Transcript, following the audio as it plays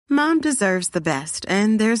Mom deserves the best,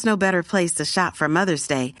 and there's no better place to shop for Mother's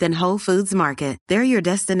Day than Whole Foods Market. They're your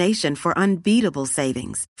destination for unbeatable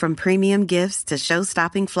savings, from premium gifts to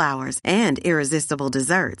show-stopping flowers and irresistible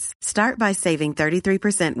desserts. Start by saving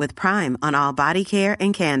 33% with Prime on all body care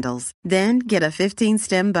and candles. Then get a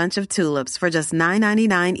 15-stem bunch of tulips for just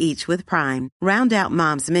 $9.99 each with Prime. Round out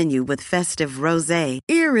Mom's menu with festive rosé,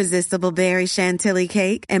 irresistible berry chantilly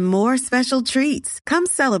cake, and more special treats. Come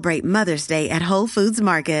celebrate Mother's Day at Whole Foods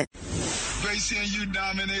Market. Great seeing you,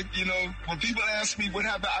 Dominic. You know, when people ask me what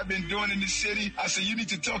have I've been doing in this city, I say, you need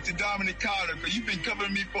to talk to Dominic Carter, because you've been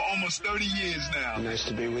covering me for almost 30 years now. Nice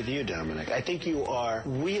to be with you, Dominic. I think you are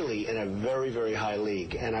really in a very, very high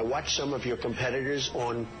league. And I watch some of your competitors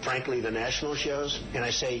on, frankly, the national shows, and I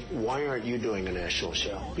say, why aren't you doing a national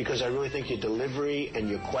show? Because I really think your delivery and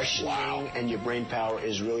your questioning and your brain power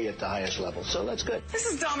is really at the highest level. So that's good. This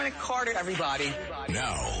is Dominic Carter, everybody.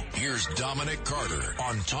 Now, here's Dominic Carter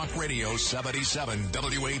on Talk Radio 77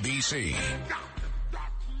 WABC.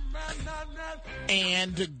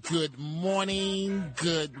 And good morning,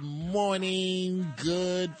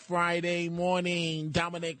 good Friday morning.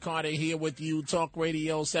 Dominic Carter here with you, Talk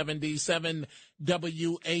Radio 77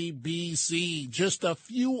 WABC. Just a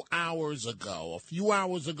few hours ago,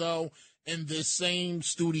 in this same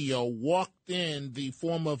studio, walked in the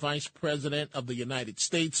former Vice President of the United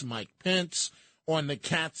States, Mike Pence, on the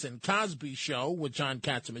Katz and Cosby show with John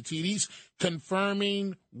Catsimatidis,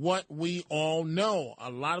 confirming what we all know. A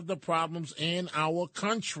lot of the problems in our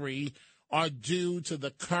country are due to the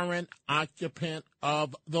current occupant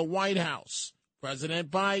of the White House, President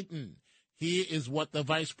Biden. Here is what the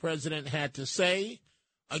vice president had to say,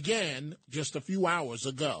 again, just a few hours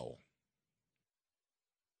ago.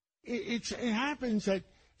 It happens that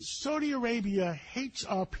Saudi Arabia hates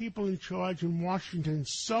our people in charge in Washington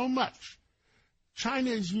so much. China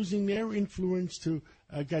is using their influence to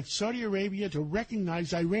get Saudi Arabia to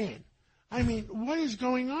recognize Iran. I mean, what is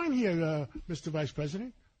going on here, Mr. Vice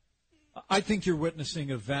President? I think you're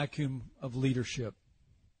witnessing a vacuum of leadership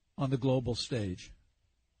on the global stage,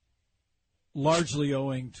 largely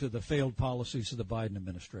owing to the failed policies of the Biden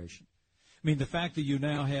administration. I mean, the fact that you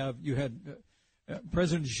had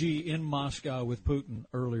President Xi in Moscow with Putin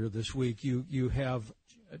earlier this week, you have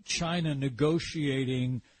China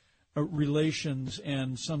negotiating relations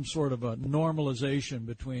and some sort of a normalization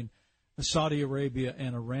between Saudi Arabia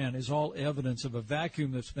and Iran is all evidence of a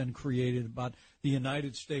vacuum that's been created about the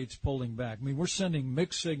United States pulling back. I mean, we're sending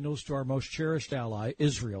mixed signals to our most cherished ally,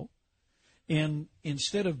 Israel, and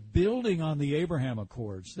instead of building on the Abraham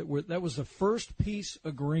Accords, that was the first peace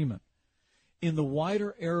agreement in the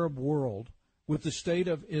wider Arab world with the state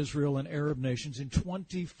of Israel and Arab nations in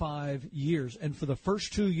 25 years. And for the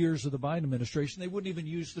first 2 years of the Biden administration, they wouldn't even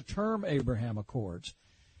use the term Abraham Accords,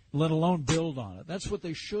 let alone build on it. That's what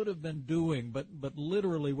they should have been doing. But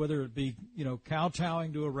literally, whether it be,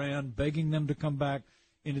 kowtowing to Iran, begging them to come back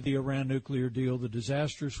into the Iran nuclear deal, the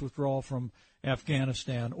disastrous withdrawal from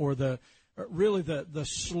Afghanistan, or the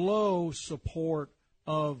slow support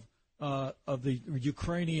of the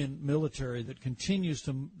Ukrainian military that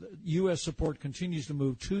U.S. support continues to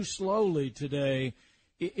move too slowly today.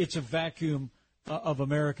 It's a vacuum of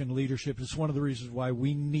American leadership. It's one of the reasons why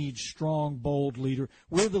we need strong, bold leader.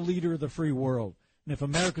 We're the leader of the free world. And if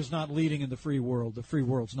America's not leading in the free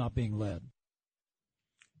world's not being led.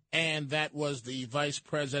 And that was the Vice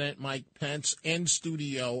President Mike Pence in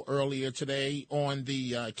studio earlier today on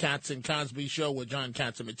the Katz and Cosby show with John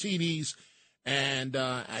Catsimatidis. And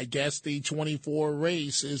I guess the 24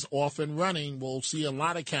 race is off and running. We'll see a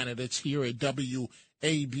lot of candidates here at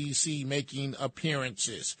WABC making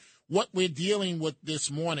appearances. What we're dealing with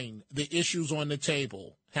this morning, the issues on the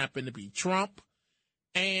table, happen to be Trump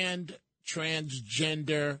and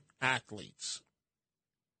transgender athletes.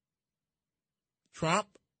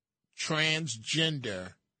 Trump,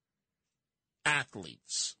 transgender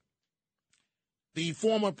athletes. The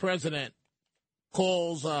former president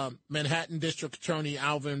calls Manhattan District Attorney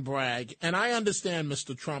Alvin Bragg, and I understand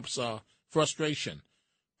Mr. Trump's frustration,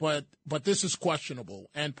 but this is questionable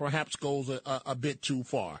and perhaps goes a bit too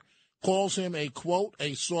far. Calls him a, quote,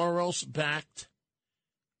 a Soros-backed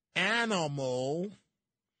animal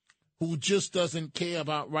who just doesn't care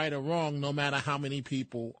about right or wrong no matter how many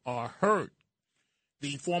people are hurt.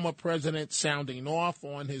 The former president sounding off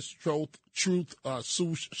on his truth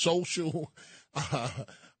social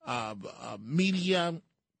media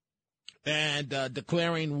and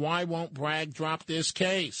declaring, why won't Bragg drop this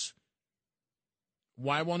case?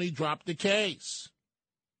 Why won't he drop the case?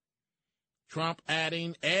 Trump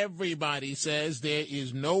adding, everybody says there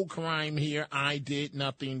is no crime here. I did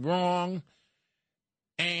nothing wrong.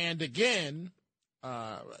 And again,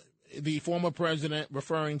 the former president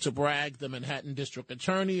referring to Bragg, the Manhattan district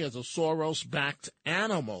attorney, as a Soros-backed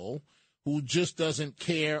animal who just doesn't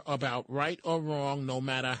care about right or wrong, no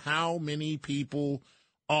matter how many people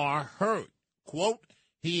are hurt. Quote,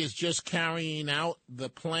 he is just carrying out the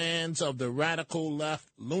plans of the radical left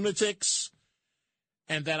lunatics,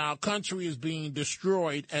 and that our country is being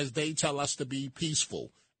destroyed as they tell us to be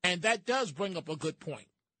peaceful. And that does bring up a good point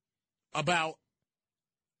about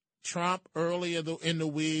Trump earlier in the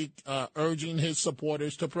week urging his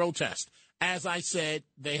supporters to protest. As I said,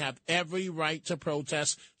 they have every right to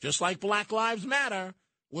protest, just like Black Lives Matter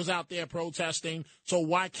was out there protesting. So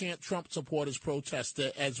why can't Trump supporters protest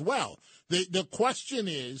as well? The question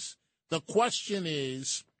is,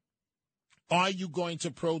 are you going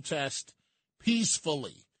to protest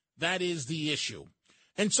peacefully? That is the issue.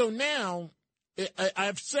 And so now,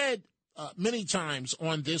 I've said many times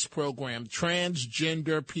on this program,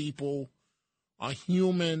 transgender people are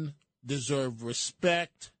human, deserve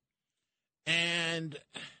respect, and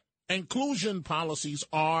inclusion policies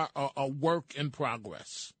are a work in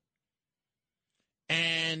progress.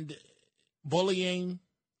 And bullying,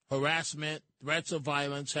 harassment, threats of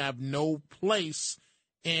violence have no place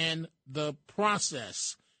in the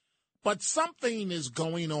process. But something is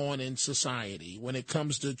going on in society when it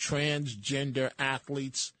comes to transgender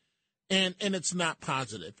athletes, and it's not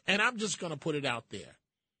positive. And I'm just going to put it out there.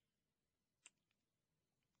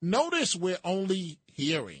 Notice we're only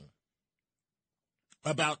hearing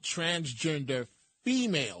about transgender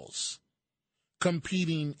females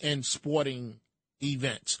competing in sporting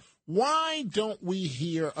events. Why don't we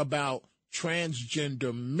hear about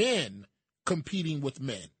transgender men competing with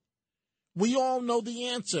men? We all know the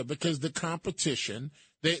answer, because the competition,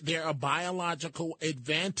 there are biological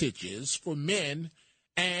advantages for men,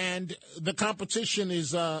 and the competition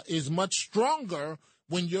is much stronger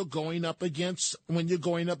when you're going up against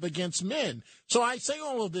men. So I say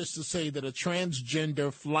all of this to say that a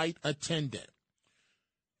transgender flight attendant,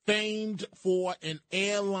 famed for an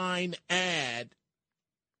airline ad,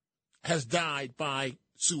 has died by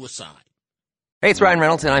suicide. Hey, it's Ryan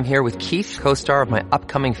Reynolds, and I'm here with Keith, co-star of my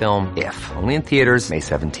upcoming film, If, only in theaters May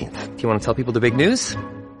 17th. Do you want to tell people the big news?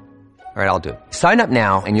 All right, I'll do it. Sign up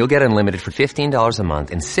now and you'll get unlimited for $15 a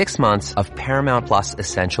month and 6 months of Paramount Plus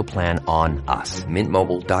Essential Plan on us.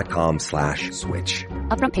 MintMobile.com/switch.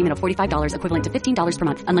 Upfront payment of $45 equivalent to $15 per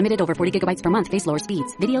month. Unlimited over 40 gigabytes per month. Face lower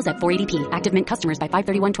speeds. Videos at 480p. Active Mint customers by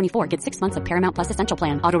 531.24 get 6 months of Paramount Plus Essential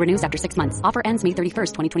Plan. Auto renews after 6 months. Offer ends May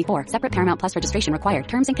 31st, 2024. Separate Paramount Plus registration required.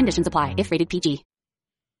 Terms and conditions apply if rated PG.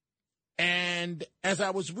 And as I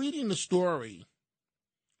was reading the story,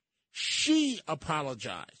 she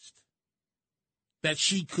apologized that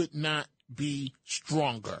she could not be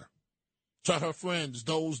stronger to her friends,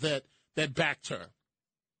 those that backed her.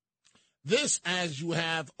 This, as you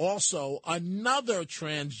have also another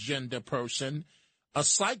transgender person, a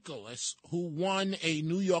cyclist who won a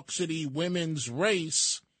New York City women's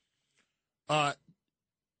race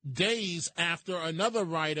days after another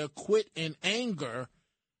rider quit in anger.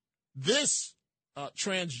 This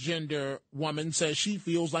transgender woman says she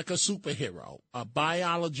feels like a superhero, a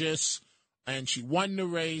biologist, and she won the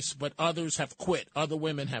race, but others have quit. Other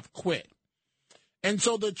women have quit. And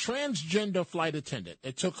so the transgender flight attendant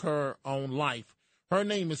that took her own life, her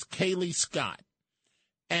name is Kaylee Scott.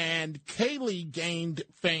 And Kaylee gained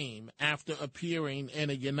fame after appearing in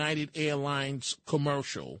a United Airlines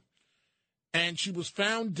commercial. And she was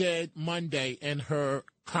found dead Monday in her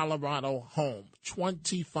Colorado home,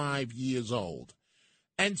 25 years old.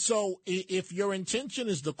 And so if your intention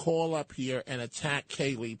is to call up here and attack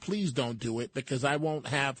Kaylee, please don't do it, because I won't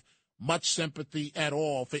have much sympathy at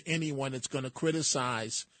all for anyone that's going to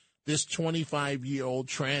criticize this 25-year-old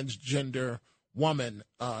transgender woman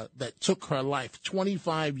that took her life,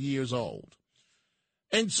 25 years old.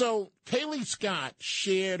 And so Kaylee Scott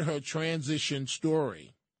shared her transition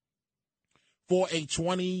story for a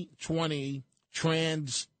 2020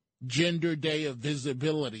 Transgender Day of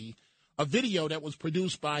Visibility, a video that was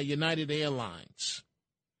produced by United Airlines.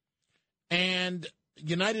 And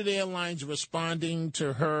United Airlines, responding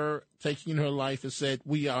to her taking her life, has said,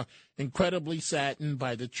 "We are incredibly saddened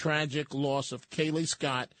by the tragic loss of Kaylee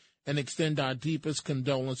Scott and extend our deepest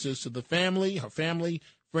condolences to the family, her family,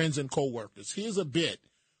 friends, and coworkers." Here's a bit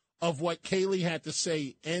of what Kaylee had to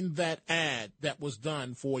say in that ad that was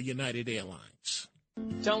done for United Airlines.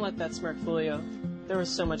 Don't let that smirk fool you. There was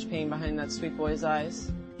so much pain behind that sweet boy's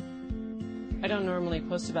eyes. I don't normally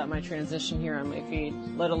post about my transition here on my feed,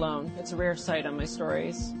 let alone it's a rare sight on my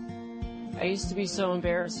stories. I used to be so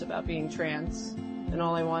embarrassed about being trans, and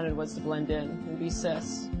all I wanted was to blend in and be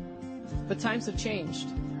cis. But times have changed,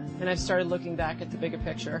 and I've started looking back at the bigger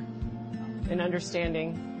picture and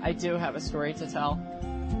understanding I do have a story to tell.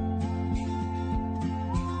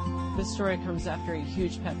 This story comes after a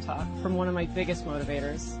huge pep talk from one of my biggest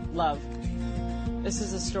motivators, love. This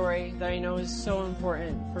is a story that I know is so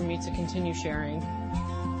important for me to continue sharing.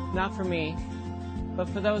 Not for me, but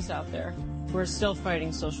for those out there who are still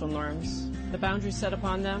fighting social norms, the boundaries set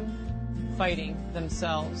upon them, fighting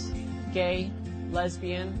themselves. Gay,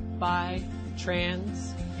 lesbian, bi,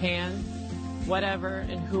 trans, pan, whatever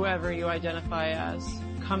and whoever you identify as,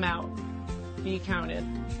 come out, be counted.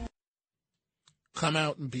 Come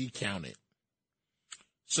out and be counted.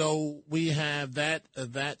 So we have that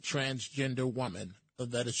transgender woman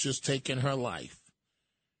that has just taken her life.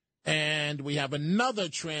 And we have another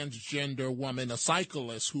transgender woman, a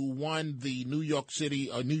cyclist, who won the New York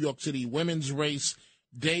City women's race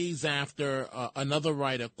days after another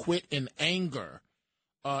rider quit in anger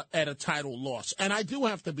at a title loss. And I do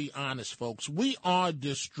have to be honest, folks, we are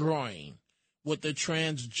destroying, with the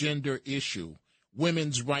transgender issue,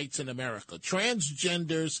 women's rights in America.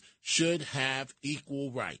 Transgenders should have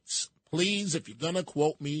equal rights. Please, if you're going to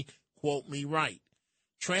quote me right.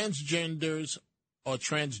 Transgenders or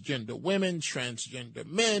transgender women, transgender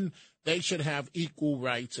men, they should have equal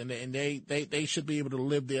rights, and they should be able to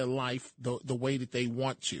live their life the way that they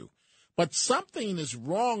want to. But something is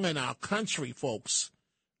wrong in our country, folks.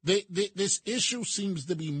 This issue seems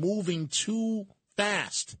to be moving too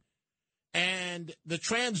fast. And the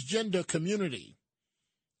transgender community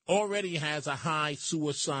already has a high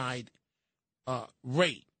suicide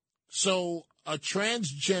rate. So a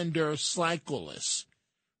transgender cyclist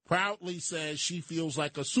proudly says she feels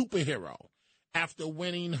like a superhero after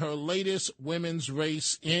winning her latest women's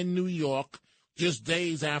race in New York just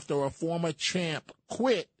days after a former champ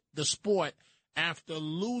quit the sport after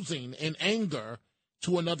losing in anger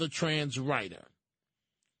to another trans rider.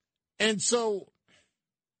 And so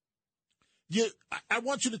I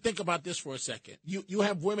want you to think about this for a second. You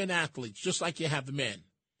have women athletes just like you have men,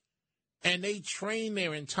 and they train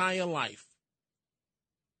their entire life.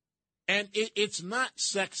 And it's not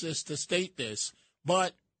sexist to state this,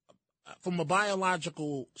 but from a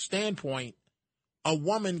biological standpoint, a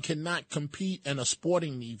woman cannot compete in a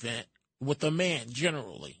sporting event with a man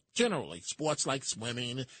generally. Sports like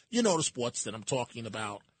swimming, you know the sports that I'm talking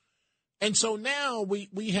about. And so now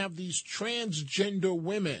we have these transgender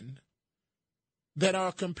women that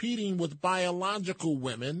are competing with biological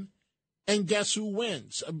women, and guess who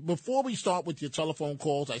wins? Before we start with your telephone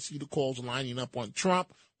calls, I see the calls lining up on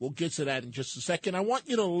Trump. We'll get to that in just a second. I want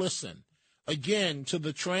you to listen again to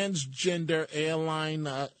the transgender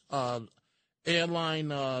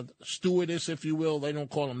airline stewardess, if you will. They don't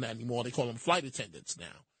call them that anymore. They call them flight attendants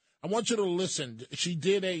now. I want you to listen. She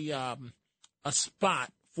did a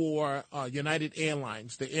spot for United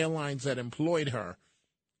Airlines, the airlines that employed her,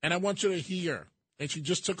 and I want you to hear. And she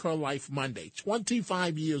just took her life Monday,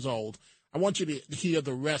 25 years old. I want you to hear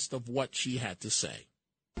the rest of what she had to say.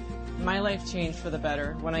 My life changed for the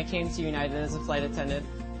better when I came to United as a flight attendant.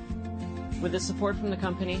 With the support from the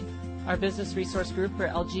company, our business resource group for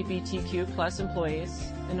LGBTQ plus employees,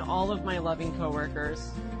 and all of my loving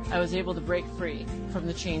coworkers, I was able to break free from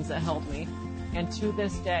the chains that held me. And to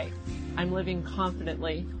this day, I'm living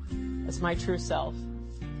confidently as my true self.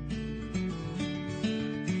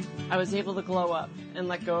 I was able to glow up and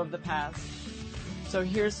let go of the past. So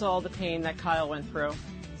here's to all the pain that Kyle went through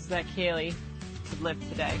so that Kaylee could live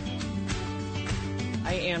today.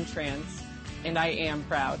 I am trans, and I am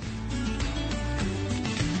proud.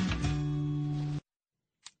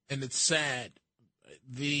 And it's sad,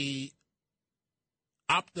 the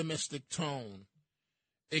optimistic tone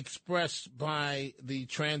expressed by the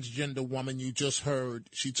transgender woman you just heard.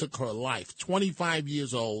 She took her life, 25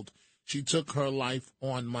 years old. She took her life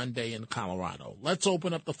on Monday in Colorado. Let's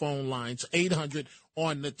open up the phone lines, 800,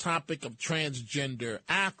 on the topic of transgender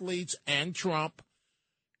athletes and Trump.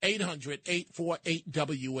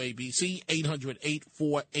 800-848-WABC,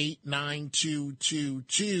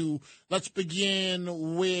 800-848-9222. Let's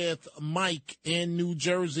begin with Mike in New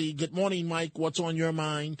Jersey. Good morning, Mike. What's on your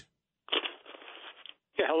mind?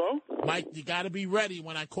 Yeah, hello? Mike, you got to be ready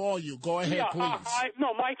when I call you. Go ahead, please.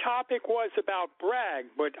 No, my topic was about Bragg,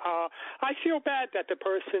 but I feel bad that the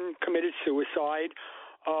person committed suicide.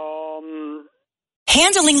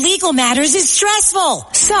 Handling legal matters is stressful.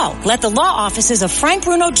 So, let the law offices of Frank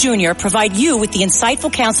Bruno Jr. provide you with the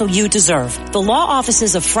insightful counsel you deserve. The law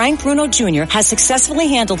offices of Frank Bruno Jr. has successfully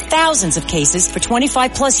handled thousands of cases for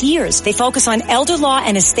 25 plus years. They focus on elder law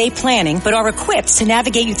and estate planning, but are equipped to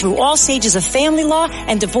navigate you through all stages of family law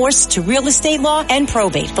and divorce to real estate law and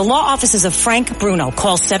probate. The law offices of Frank Bruno.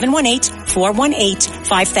 Call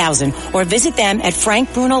 718-418-5000 or visit them at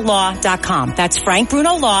frankbrunolaw.com. That's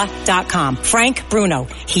frankbrunolaw.com. Frank Bruno.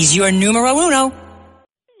 He's your numero uno.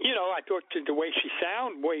 You know, I thought the way she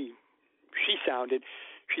sounded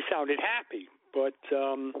happy. But,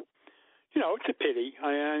 you know, it's a pity.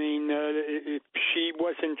 I mean, if she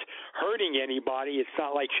wasn't hurting anybody, it's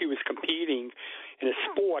not like she was competing in a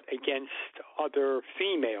sport against other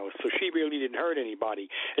females. So she really didn't hurt anybody.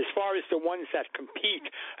 As far as the ones that compete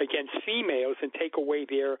against females and take away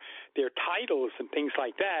their titles and things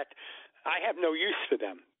like that, I have no use for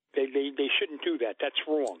them. They shouldn't do that. That's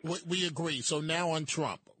wrong. We agree. So now on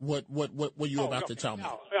Trump, what were you about to tell me?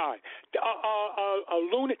 All right. A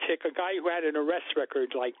lunatic, a guy who had an arrest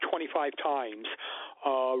record like 25 times,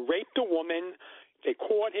 raped a woman. They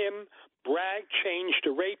caught him. Bragg changed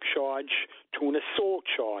the rape charge to an assault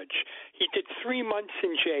charge. He did 3 months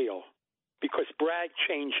in jail because Bragg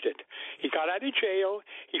changed it. He got out of jail.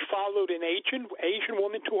 He followed an Asian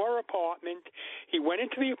woman to her apartment. He went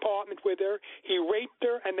into the apartment with her. He raped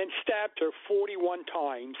her and then stabbed her 41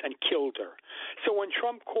 times and killed her. So when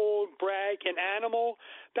Trump called Bragg an animal,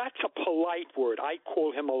 that's a polite word. I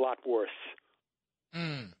call him a lot worse.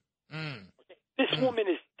 This woman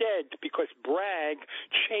is dead because Bragg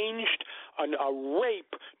changed a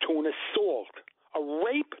rape to an assault. A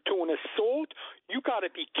rape to an assault? You got to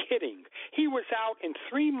be kidding. He was out in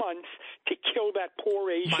 3 months to kill that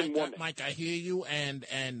poor Asian woman. Mike, I hear you, and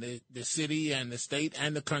the city and the state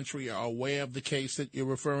and the country are aware of the case that you're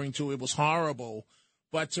referring to. It was horrible.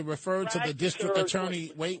 But to refer to the district attorney,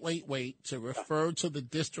 to refer to the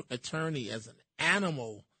district attorney as an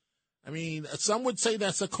animal, I mean, some would say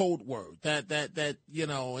that's a code word. That you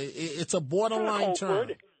know, it's a borderline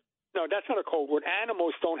term. No, that's not a code word.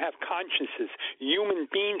 Animals don't have consciences. Human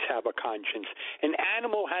beings have a conscience. An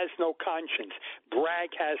animal has no conscience.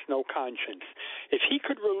 Bragg has no conscience. If he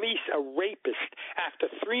could release a rapist after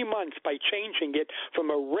 3 months by changing it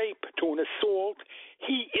from a rape to an assault,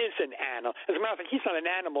 he is an animal. As a matter of fact, he's not an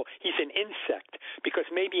animal. He's an insect, because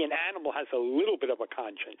maybe an animal has a little bit of a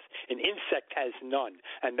conscience. An insect has none,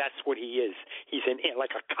 and that's what he is. He's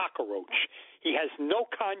like a cockroach. He has no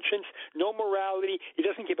conscience, no morality. He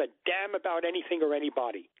doesn't give a damn about anything or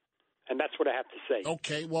anybody. And that's what I have to say.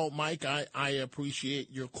 Okay, well, Mike, I appreciate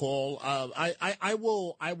your call. I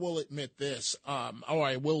will admit this, or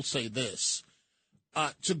I will say this.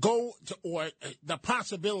 The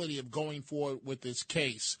possibility of going forward with this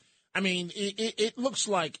case, I mean, it looks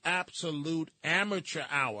like absolute amateur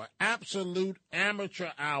hour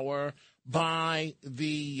by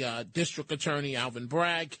the district attorney, Alvin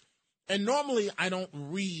Bragg. And normally I don't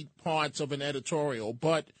read parts of an editorial,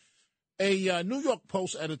 but a New York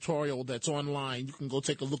Post editorial that's online, you can go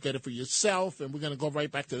take a look at it for yourself, and we're going to go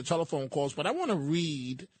right back to the telephone calls. But I want to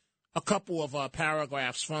read a couple of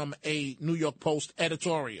paragraphs from a New York Post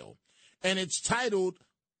editorial, and it's titled,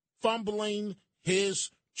 "Fumbling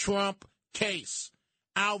His Trump Case.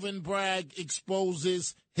 Alvin Bragg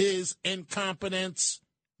Exposes His Incompetence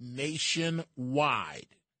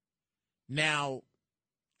Nationwide." Now,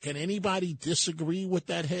 can anybody disagree with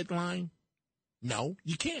that headline? No,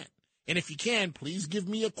 you can't. And if you can, please give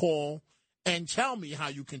me a call and tell me how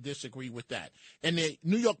you can disagree with that. And the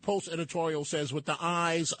New York Post editorial says, with the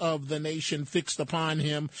eyes of the nation fixed upon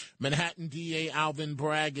him, Manhattan DA Alvin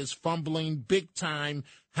Bragg is fumbling big time.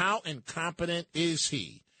 How incompetent is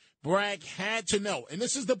he? Bragg had to know, and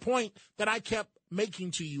this is the point that I kept making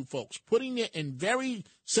to you folks, putting it in very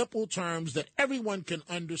simple terms that everyone can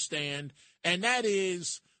understand, and that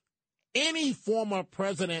is, any former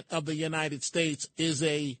president of the United States is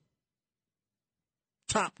a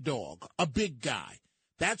top dog, a big guy.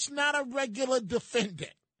 That's not a regular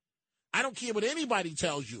defendant. I don't care what anybody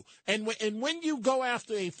tells you. And when you go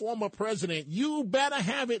after a former president, you better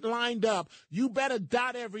have it lined up. You better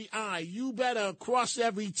dot every I. You better cross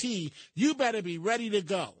every T. You better be ready to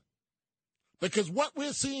go. Because what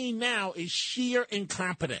we're seeing now is sheer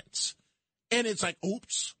incompetence. And it's like,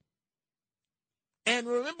 oops. And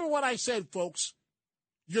remember what I said, folks.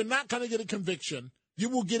 You're not going to get a conviction. You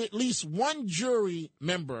will get at least one jury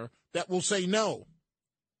member that will say, no,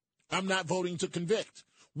 I'm not voting to convict.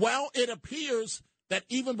 Well, it appears that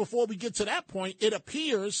even before we get to that point, it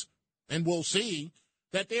appears, and we'll see,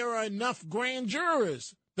 that there are enough grand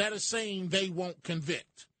jurors that are saying they won't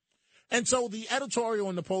convict. And so the editorial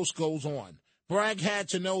in the Post goes on. Bragg had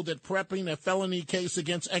to know that prepping a felony case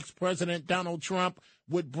against ex-President Donald Trump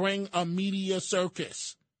would bring a media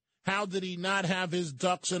circus. How did he not have his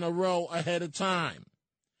ducks in a row ahead of time?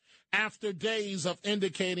 After days of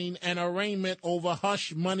indicating an arraignment over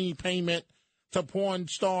hush money payment to porn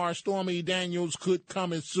star Stormy Daniels could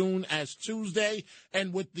come as soon as Tuesday,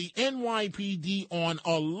 and with the NYPD on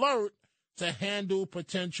alert to handle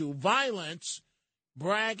potential violence,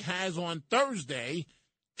 Bragg has on Thursday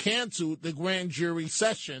canceled the grand jury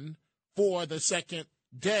session for the second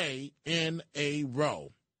day in a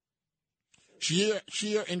row. Sheer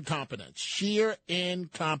incompetence. Sheer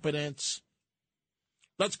incompetence.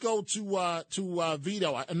 Let's go to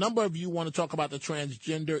Vito. A number of you want to talk about the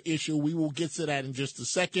transgender issue. We will get to that in just a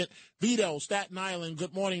second. Vito, Staten Island,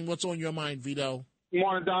 good morning. What's on your mind, Vito? Good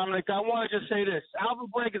morning, Dominic. I want to just say this. Alvin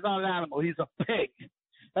Bragg is not an animal. He's a pig.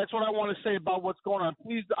 That's what I want to say about what's going on.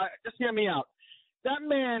 Please, just hear me out. That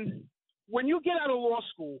man, when you get out of law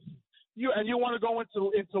school, you want to go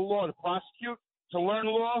into law to prosecute, to learn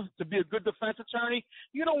law, to be a good defense attorney,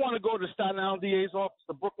 you don't want to go to the Staten Island DA's office,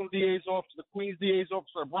 the Brooklyn DA's office, the Queens DA's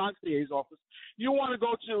office, or the Bronx DA's office. You want to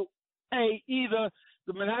go to either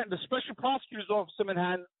the Special Prosecutor's Office in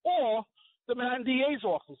Manhattan or the Manhattan DA's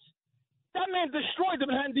office. That man destroyed the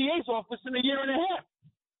Manhattan DA's office in a year and a half.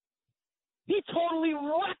 He totally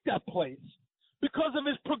wrecked that place because of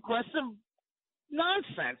his progressive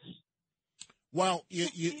nonsense. Well,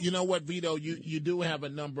 you know what, Vito, you do have a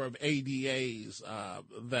number of ADAs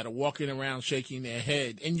that are walking around shaking their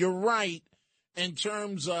head. And you're right in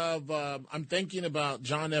terms of I'm thinking about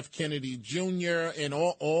John F. Kennedy Jr. and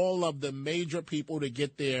all of the major people to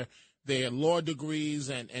get their law degrees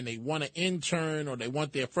and they want to intern or they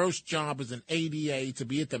want their first job as an ADA to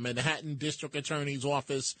be at the Manhattan District Attorney's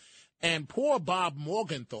Office. And poor Bob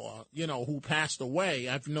Morgenthau, who passed away.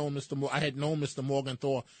 I had known Mr.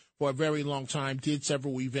 Morgenthau for a very long time, did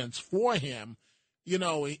several events for him.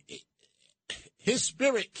 His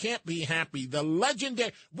spirit can't be happy. The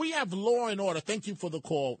legendary, we have Law and Order. Thank you for the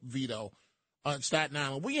call, Vito, Staten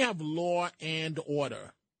Island. We have Law and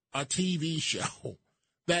Order, a TV show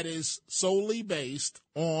that is solely based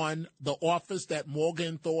on the office that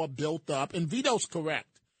Morgenthau built up. And Vito's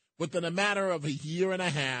correct. Within a matter of a year and a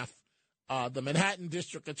half, the Manhattan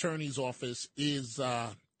District Attorney's Office is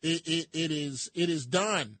done. It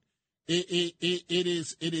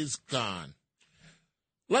is gone.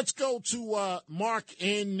 Let's go to Mark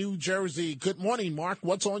in New Jersey. Good morning, Mark.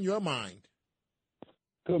 What's on your mind?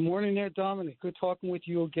 Good morning there, Dominic. Good talking with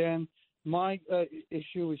you again. My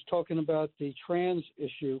issue is talking about the trans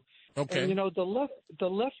issue. Okay. And, the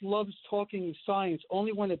left loves talking science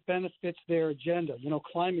only when it benefits their agenda,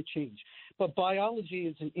 climate change. But biology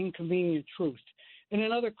is an inconvenient truth. And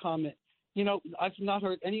another comment, I've not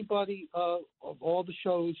heard anybody of all the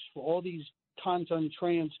shows for all these times on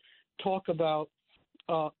trans talk about,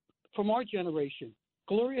 from our generation,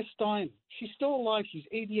 Gloria Steinem. She's still alive. She's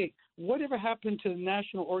 88. Whatever happened to the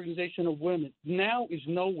National Organization of Women now is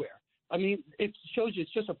nowhere. I mean, it shows you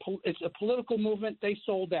it's a political movement. They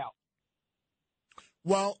sold out.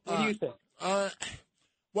 Well, what do you think?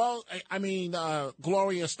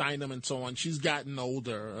 Gloria Steinem and so on, she's gotten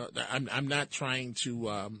older. I'm not trying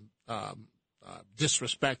to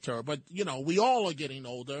disrespect her, but, we all are getting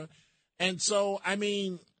older. And so,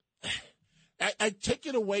 I take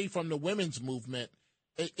it away from the women's movement.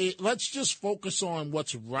 Let's just focus on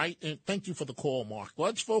what's right. And thank you for the call, Mark.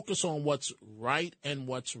 Let's focus on what's right and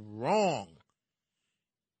what's wrong.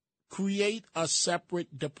 Create a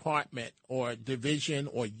separate department or division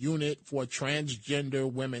or unit for transgender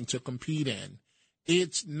women to compete in.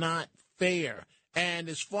 It's not fair. And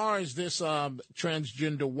as far as this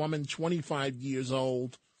transgender woman, 25 years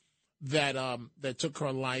old, that took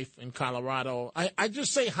her life in Colorado, I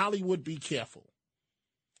just say, Hollywood, be careful.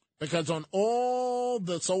 Because on all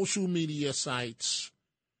the social media sites,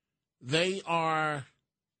 they're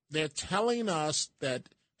telling us that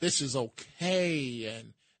this is okay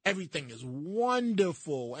and everything is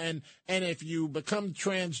wonderful. And if you become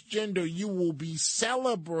transgender, you will be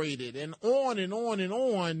celebrated and on and on and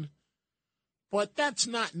on. But that's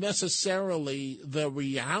not necessarily the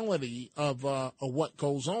reality of what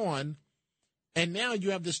goes on. And now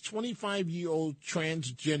you have this 25-year-old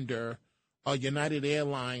transgender United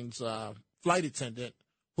Airlines flight attendant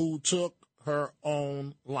who took her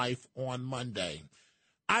own life on Monday.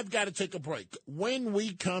 I've got to take a break. When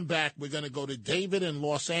we come back, we're going to go to David in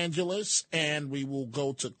Los Angeles, and we will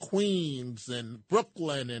go to Queens and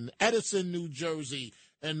Brooklyn and Edison, New Jersey,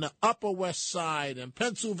 and the Upper West Side and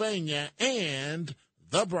Pennsylvania and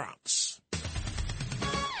the Bronx.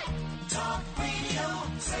 Talk Radio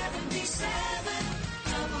 77.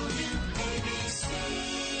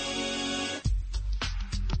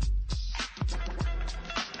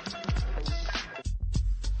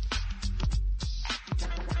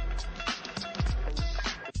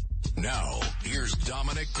 Now, here's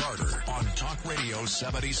Dominic Carter on Talk Radio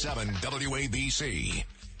 77 WABC.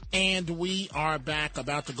 And we are back,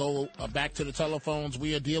 about to go back to the telephones.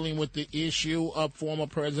 We are dealing with the issue of former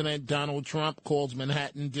President Donald Trump calls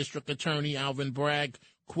Manhattan District Attorney Alvin Bragg,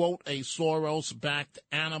 quote, a Soros-backed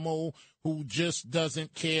animal who just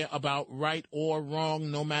doesn't care about right or wrong,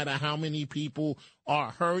 no matter how many people are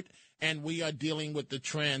hurt. And we are dealing with the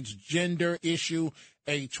transgender issue.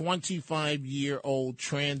 A 25-year-old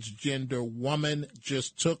transgender woman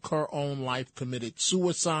just took her own life, committed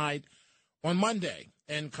suicide on Monday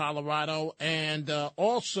in Colorado. And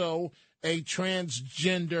also a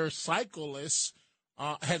transgender cyclist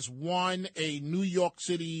has won a New York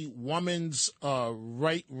City women's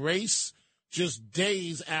race just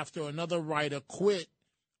days after another rider quit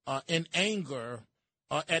in anger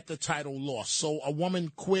at the title loss. So a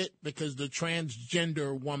woman quit because the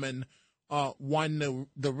transgender woman won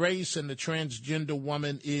the race, and the transgender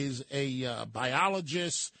woman is a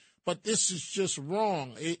biologist. But this is just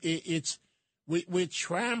wrong. We're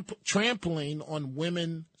trampling on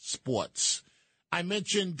women's sports. I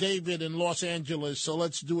mentioned David in Los Angeles, so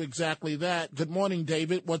let's do exactly that. Good morning,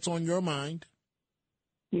 David. What's on your mind?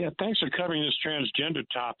 Yeah, thanks for covering this transgender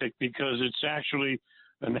topic, because it's actually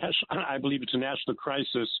I believe it's a national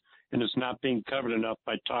crisis, and it's not being covered enough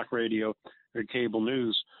by talk radio or cable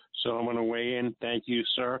news. So I'm going to weigh in. Thank you,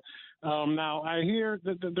 sir. Now, I hear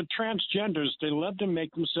that the transgenders, they love to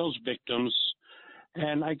make themselves victims,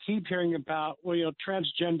 and I keep hearing about,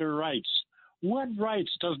 transgender rights. What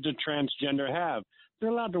rights does the transgender have?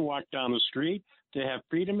 They're allowed to walk down the street. They have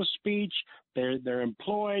freedom of speech. They're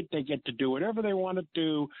employed. They get to do whatever they want to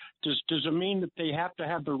do. Does it mean that they have to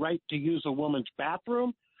have the right to use a woman's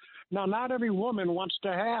bathroom? Now, not every woman wants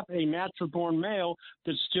to have a natural-born male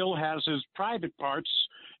that still has his private parts,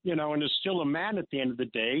 and is still a man at the end of the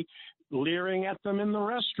day, leering at them in the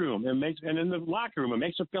restroom and in the locker room. It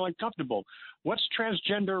makes them feel uncomfortable. What's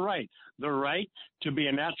transgender right? The right to be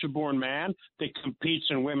a natural-born man that competes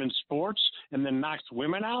in women's sports and then knocks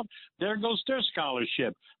women out? There goes their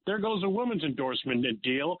scholarship. There goes a woman's endorsement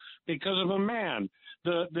deal because of a man.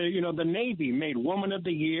 The Navy made Woman of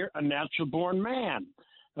the Year a natural-born man.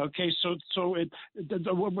 Okay, so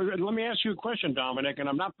let me ask you a question, Dominic, and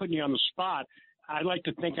I'm not putting you on the spot. I like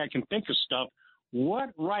to think I can think of stuff. What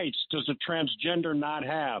rights does a transgender not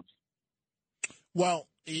have? Well,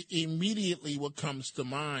 immediately what comes to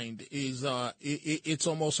mind is it's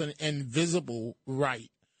almost an invisible right.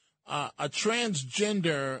 A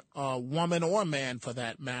transgender woman or man, for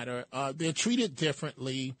that matter, they're treated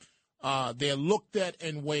differently. They're looked at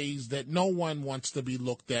in ways that no one wants to be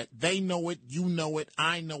looked at. They know it, you know it,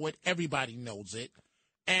 I know it, everybody knows it.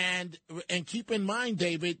 And keep in mind,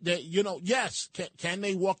 David, that, yes, can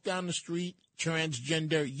they walk down the street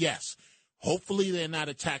transgender? Yes. Hopefully they're not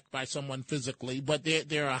attacked by someone physically, but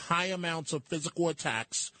there are high amounts of physical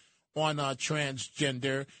attacks on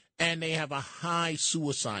transgender, and they have a high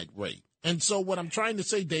suicide rate. And so what I'm trying to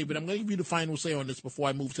say, David, I'm going to give you the final say on this before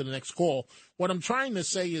I move to the next call. What I'm trying to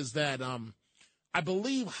say is that I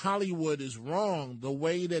believe Hollywood is wrong the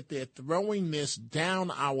way that they're throwing this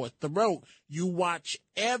down our throat. You watch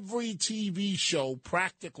every TV show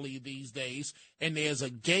practically these days, and there's a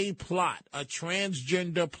gay plot, a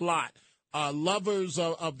transgender plot, lovers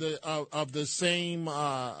of the same,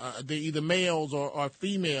 they're either males or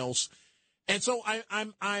females. And so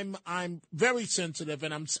I'm very sensitive,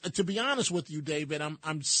 and to be honest with you, David,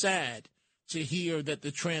 I'm sad to hear that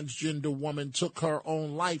the transgender woman took her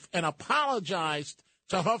own life and apologized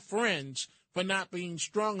to her friends for not being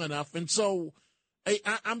strong enough. And so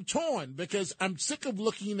I'm torn, because I'm sick of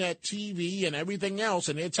looking at TV and everything else,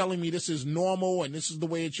 and they're telling me this is normal and this is the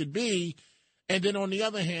way it should be. And then on the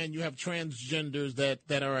other hand, you have transgenders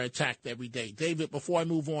that are attacked every day. David, before I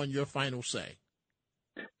move on, your final say.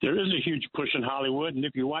 There is a huge push in Hollywood, and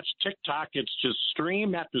if you watch TikTok, it's just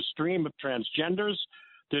stream after stream of transgenders.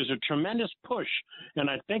 There's a tremendous push, and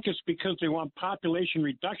I think it's because they want population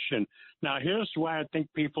reduction. Now, here's why I think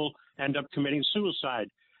people end up committing suicide.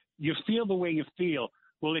 You feel the way you feel.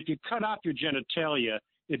 Well, if you cut off your genitalia,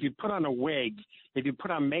 if you put on a wig, if you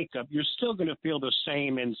put on makeup, you're still going to feel the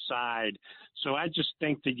same inside. So I just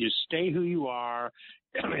think that you stay who you are,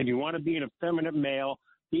 and you want to be an effeminate male,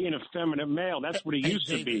 be an effeminate male. That's what he used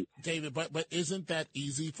to be. David, but isn't that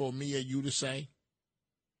easy for me or you to say?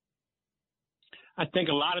 I think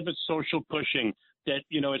a lot of it's social pushing, that,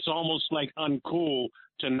 it's almost like uncool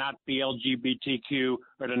to not be LGBTQ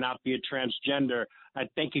or to not be a transgender. I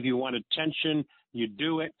think if you want attention, you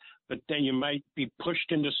do it, but then you might be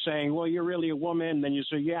pushed into saying, well, you're really a woman. Then you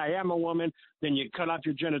say, yeah, I am a woman, then you cut off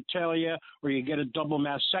your genitalia, or you get a double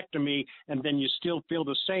mastectomy, and then you still feel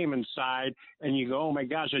the same inside, and you go, oh my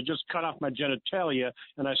gosh, I just cut off my genitalia,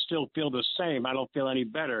 and I still feel the same. I don't feel any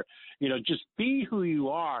better. Just be who you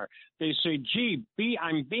are. They say, gee,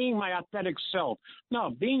 I'm being my authentic self. No,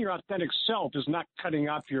 being your authentic self is not cutting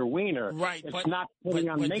off your wiener. Right. It's not putting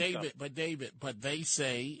on makeup. David, they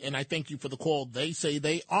say, and I thank you for the call, they say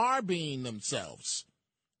they are being themselves.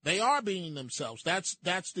 They are being themselves. That's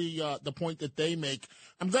the point that they make.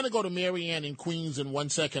 I'm going to go to Marianne in Queens in 1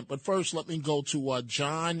 second, but first let me go to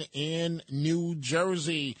John in New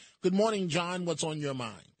Jersey. Good morning, John. What's on your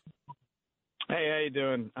mind? Hey, how you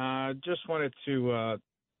doing? Just wanted to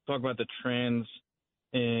talk about the trends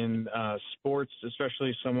in sports,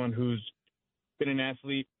 especially someone who's been an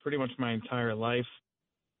athlete pretty much my entire life,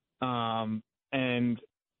 and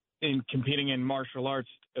in competing in martial arts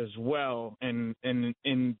as well, and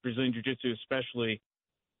in Brazilian Jiu-Jitsu especially.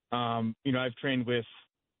 I've trained with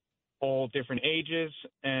all different ages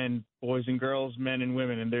and boys and girls, men and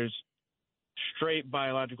women, and there's straight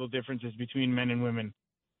biological differences between men and women.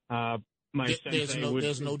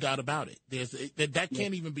 There's no doubt about it. That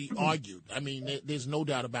can't even be argued. I mean, there's no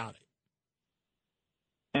doubt about it.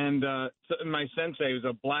 And so my sensei was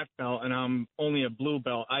a black belt, and I'm only a blue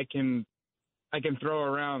belt. I can throw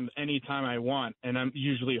around anytime I want, and I'm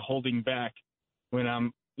usually holding back when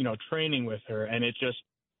I'm, training with her. And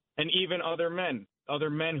and even other men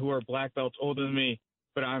who are black belts older than me,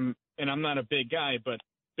 but I'm not a big guy, but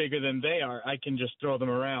bigger than they are, I can just throw them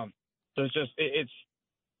around. So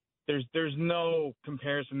there's no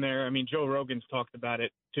comparison there. I mean, Joe Rogan's talked about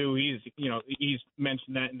it too. He's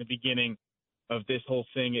mentioned that in the beginning of this whole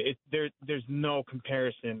thing. There's no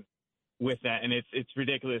comparison with that, and it's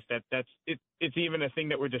ridiculous it's even a thing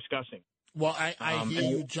that we're discussing. Well, I hear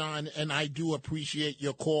you, John, and I do appreciate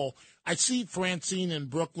your call. I see Francine in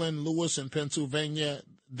Brooklyn, Lewis in Pennsylvania.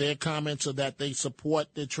 Their comments are that they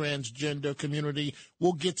support the transgender community.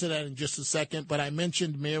 We'll get to that in just a second, but I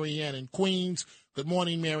mentioned Marianne in Queens. Good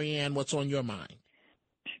morning, Marianne. What's on your mind?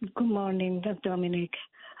 Good morning, Dominic.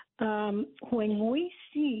 When we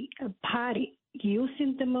see a party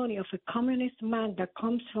using the money of a communist man that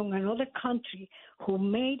comes from another country who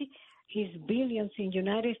made his billions in the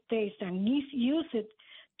United States and use it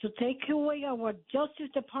to take away our Justice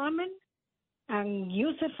Department and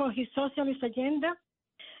use it for his socialist agenda,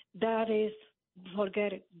 that is,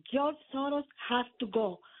 forget it. George Soros has to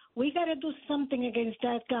go. We got to do something against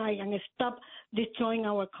that guy and stop destroying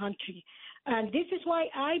our country. And this is why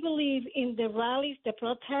I believe in the rallies, the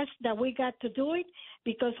protests, that we got to do it,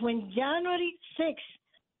 because when January 6th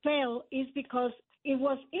fell, is because it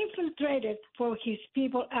was infiltrated for his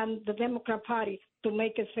people and the Democrat Party to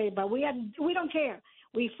make it fail. But we don't care.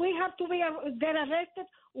 If we have to get arrested,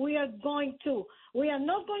 we are going to. We are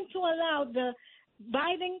not going to allow the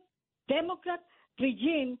Biden Democrat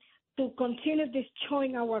regime to continue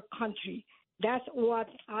destroying our country. That's what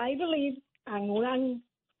I believe, and I'm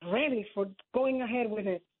ready for going ahead with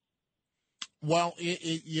it. Well,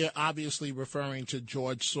 you're obviously referring to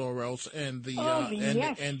George Soros and the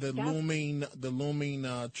looming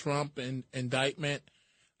Trump indictment.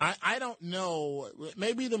 I don't know.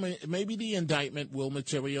 Maybe the indictment will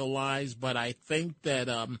materialize, but I think that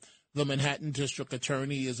the Manhattan District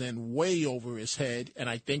Attorney is in way over his head, and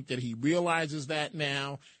I think that he realizes that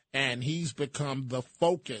now, and he's become the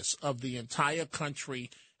focus of the entire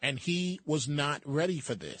country. And he was not ready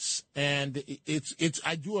for this. And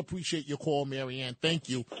I do appreciate your call, Marianne. Thank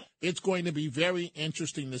you. It's going to be very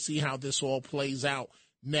interesting to see how this all plays out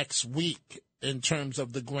next week in terms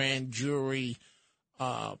of the grand jury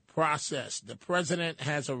process. The president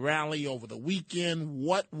has a rally over the weekend.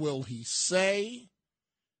 What will he say?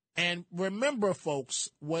 And remember, folks,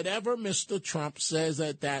 whatever Mr. Trump says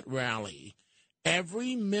at that rally,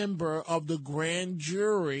 every member of the grand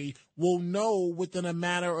jury will know within a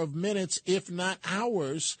matter of minutes, if not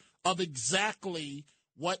hours, of exactly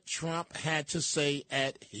what Trump had to say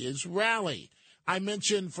at his rally. I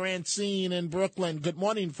mentioned Francine in Brooklyn. Good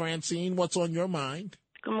morning, Francine. What's on your mind?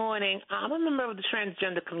 Good morning. I'm a member of the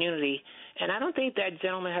transgender community, and I don't think that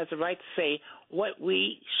gentleman has the right to say what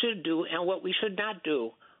we should do and what we should not do,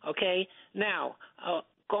 okay? Now,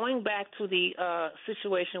 going back to the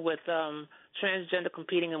situation with transgender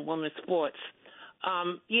competing in women's sports.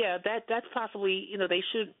 That's possibly, they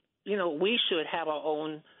should, we should have our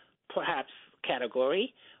own, perhaps,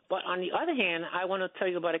 category. But on the other hand, I want to tell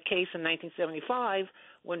you about a case in 1975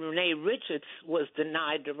 when Renee Richards was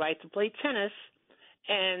denied the right to play tennis,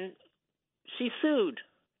 and she sued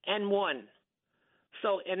and won.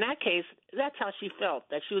 So in that case, that's how she felt,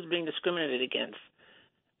 that she was being discriminated against.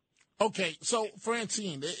 Okay, so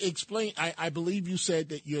Francine, explain. I believe you said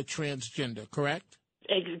that you're transgender, correct?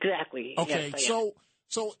 Exactly. Okay, Yes, I am.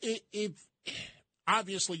 so if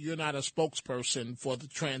obviously you're not a spokesperson for the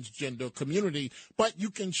transgender community, but you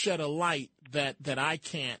can shed a light that I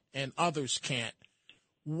can't and others can't.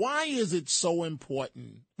 Why is it so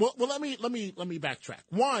important? Well, let me backtrack.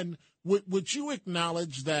 One, would you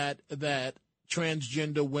acknowledge that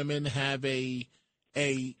transgender women have a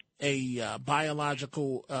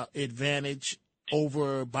biological advantage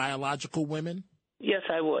over biological women? Yes,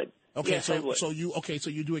 I would. Okay, yes, I would. so you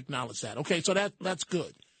do acknowledge that. Okay, so that's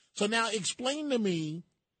good. So now explain to me,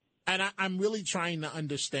 and I'm really trying to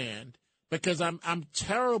understand because I'm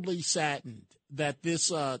terribly saddened that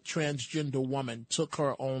this transgender woman took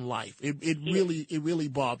her own life. It really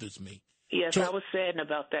bothers me. Yes, I was sad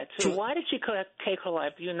about that too. Why did she take her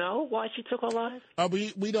life? Do you know why she took her life?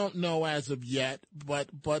 We don't know as of yet, but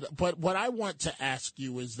what I want to ask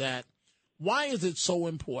you is that why is it so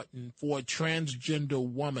important for a transgender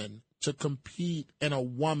woman to compete in a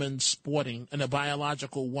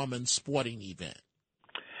biological woman's sporting event?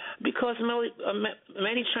 Because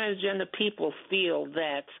many transgender people feel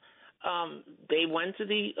that they went to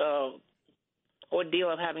the ordeal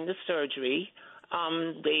of having the surgery.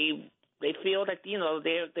 They feel that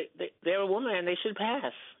they're a woman and they should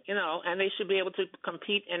pass, and they should be able to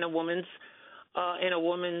compete in a woman's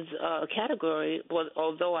category. But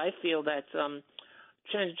although I feel that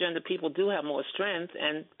transgender people do have more strength,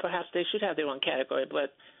 and perhaps they should have their own category,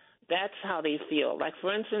 but that's how they feel. Like,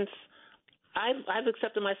 for instance, I've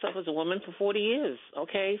accepted myself as a woman for 40 years,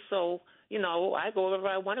 okay? So, I go wherever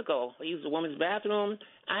I want to go. I use the woman's bathroom.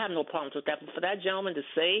 I have no problems with that. But for that gentleman to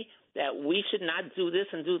say that we should not do this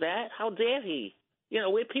and do that, how dare he?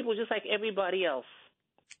 We're people just like everybody else.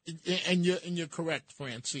 And you're correct,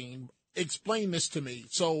 Francine. Explain this to me.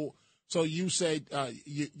 So you said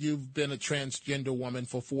you've been a transgender woman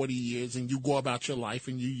for 40 years, and you go about your life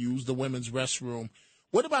and you use the women's restroom.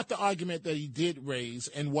 What about the argument that he did raise,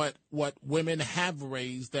 and what women have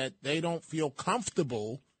raised, that they don't feel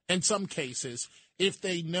comfortable in some cases if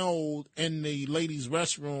they know in the ladies'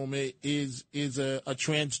 restroom is a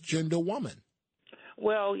transgender woman?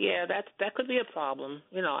 Well, yeah, that could be a problem.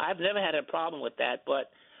 I've never had a problem with that,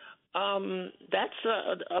 but that's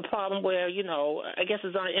a problem where, I guess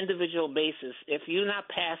it's on an individual basis. If you're not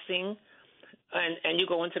passing and you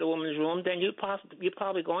go into the woman's room, then you're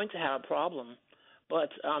probably going to have a problem.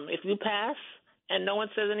 But if you pass and no one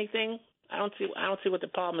says anything, I don't see what the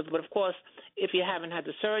problem is. But of course, if you haven't had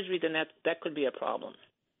the surgery, then that could be a problem.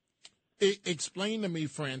 Explain to me,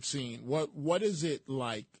 Francine, what is it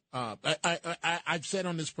like? I've said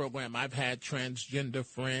on this program, I've had transgender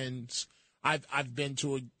friends. I've been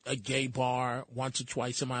to a gay bar once or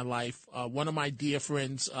twice in my life. One of my dear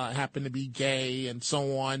friends happened to be gay, and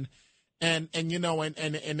so on. And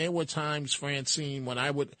there were times, Francine, when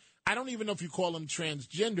I don't even know if you call them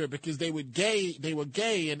transgender, because they were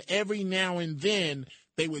gay, and every now and then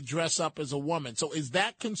they would dress up as a woman. So is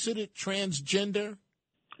that considered transgender?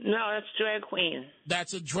 No, that's drag queen.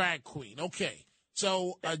 That's a drag queen. Okay.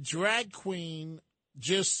 So a drag queen,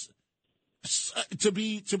 just to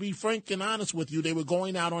be frank and honest with you, they were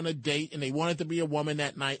going out on a date and they wanted to be a woman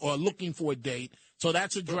that night, or looking for a date. So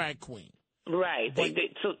that's a drag queen. Right.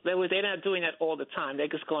 They're not doing that all the time. They're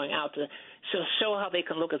just going out to show how they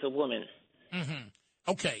can look as a woman. Mm-hmm.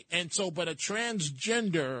 Okay. And so, but a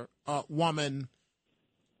transgender woman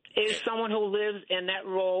is someone who lives in that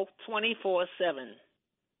role 24/7.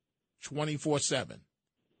 24/7.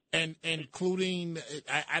 And including,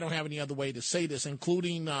 I don't have any other way to say this,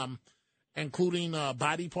 including body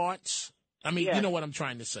parts. I mean, yes. You know what I'm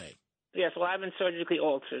trying to say. Yes, well, I've been surgically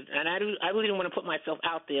altered, and I really don't want to put myself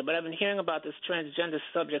out there, but I've been hearing about this transgender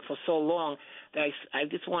subject for so long that I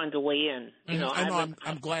just wanted to weigh in.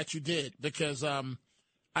 I'm glad you did, because I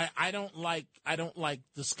don't like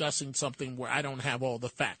discussing something where I don't have all the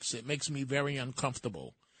facts. It makes me very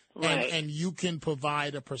uncomfortable. Right. And you can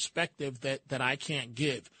provide a perspective that I can't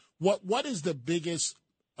give. What is the biggest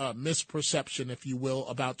misperception, if you will,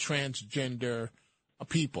 about transgender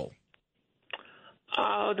people?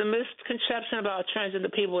 The misconception about transgender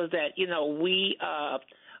people is that, we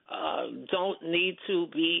don't need to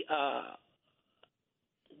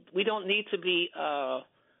be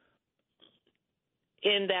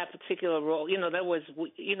in that particular role. In other words,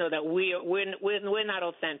 that we're not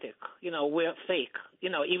authentic. We're fake.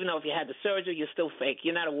 Even though if you had the surgery, you're still fake.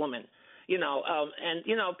 You're not a woman.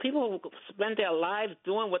 People spend their lives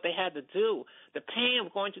doing what they had to do. The pain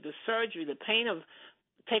of going through the surgery, the pain of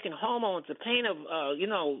taking hormones, the pain of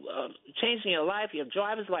changing your life, your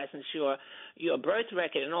driver's license, your birth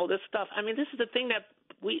record, and all this stuff. I mean, this is the thing that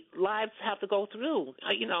lives have to go through.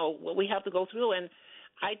 What we have to go through, and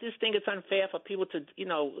I just think it's unfair for people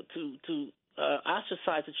to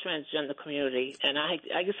ostracize the transgender community, and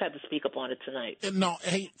I just had to speak up on it tonight. No,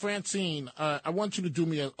 hey, Francine, I want you to do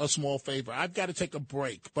me a small favor. I've got to take a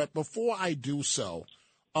break, but before I do so,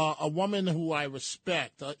 a woman who I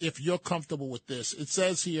respect, if you're comfortable with this, it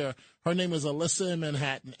says here, her name is Alyssa in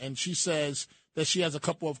Manhattan, and she says that she has a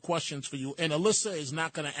couple of questions for you. And Alyssa is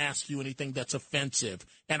not going to ask you anything that's offensive,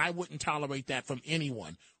 and I wouldn't tolerate that from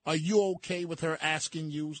anyone. Are you okay with her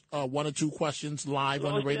asking you one or two questions live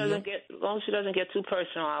on the radio? As long as she doesn't get too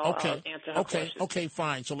personal, I'll answer her questions. Okay,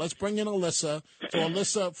 fine. So let's bring in Alyssa. So,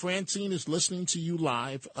 Alyssa, Francine is listening to you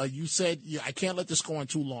live. You said, I can't let this go on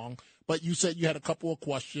too long, but you said you had a couple of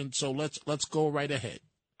questions, so let's go right ahead.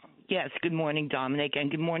 Yes, good morning, Dominic, and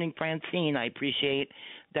good morning, Francine. I appreciate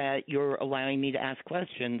that you're allowing me to ask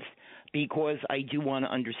questions because I do want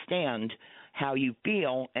to understand how you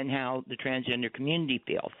feel and how the transgender community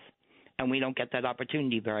feels, and we don't get that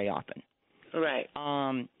opportunity very often. Right.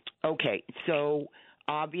 Okay, so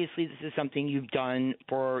obviously this is something you've done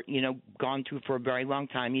gone through for a very long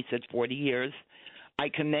time. You said 40 years. I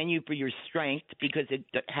commend you for your strength because it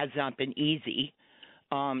has not been easy.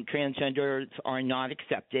 Transgenders are not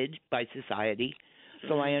accepted by society,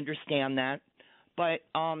 so I understand that. But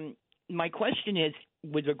my question is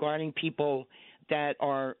regarding people that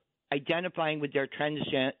are identifying with their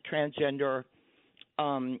transgender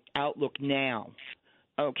outlook now,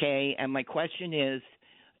 okay? And my question is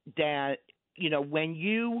that, when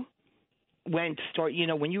you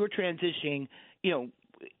were transitioning,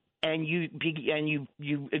 and you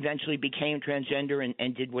eventually became transgender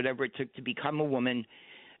and did whatever it took to become a woman,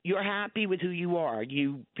 you're happy with who you are.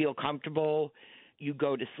 You feel comfortable. You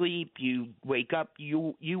go to sleep. You wake up.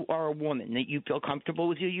 You are a woman. That you feel comfortable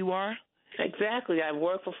with who you are? Exactly. I've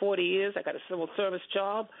worked for 40 years. I got a civil service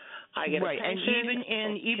job. I get a pension.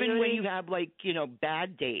 And even when you have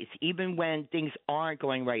bad days, even when things aren't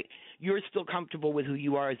going right, you're still comfortable with who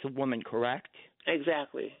you are as a woman, correct?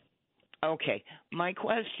 Exactly. Okay. My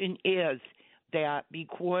question is that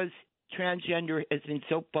because transgender has been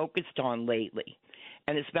so focused on lately,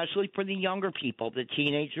 and especially for the younger people, the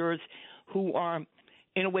teenagers who are,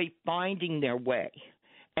 in a way, finding their way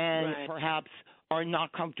and perhaps are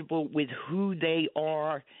not comfortable with who they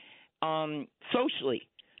are socially,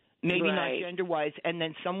 maybe not gender-wise, and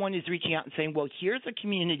then someone is reaching out and saying, well, here's a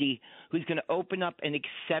community who's going to open up and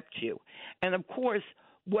accept you. And, of course,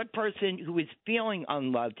 what person who is feeling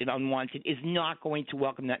unloved and unwanted is not going to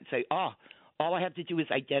welcome that and say, all I have to do is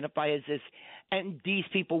identify as this, and these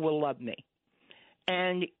people will love me.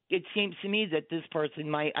 And it seems to me that this person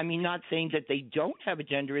might, not saying that they don't have a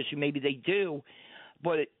gender issue, maybe they do,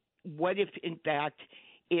 but what if, in fact,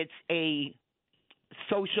 it's a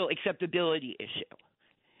social acceptability issue?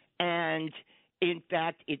 And, in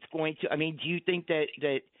fact, it's going to, do you think that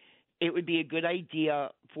it would be a good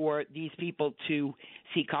idea for these people to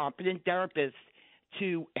see competent therapists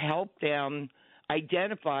to help them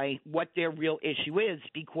identify what their real issue is?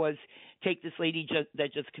 Because take this lady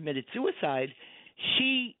that just committed suicide.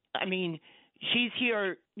 She's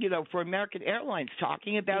here, for American Airlines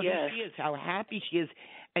talking about who she is, how happy she is,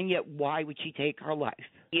 and yet why would she take her life?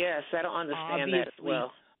 Yes, I don't understand that as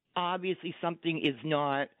well. Obviously something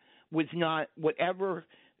was not whatever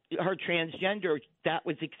her transgender, that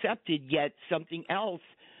was accepted, yet something else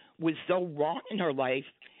was so wrong in her life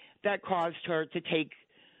that caused her to take,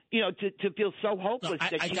 to feel so hopeless.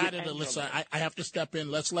 I got it, Alyssa. I have to step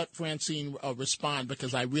in. Let's let Francine respond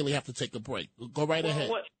because I really have to take a break. Go right ahead.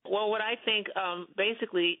 What I think,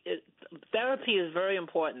 basically, therapy is very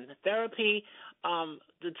important. Therapy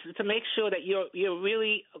to make sure that you're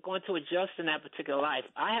really going to adjust in that particular life.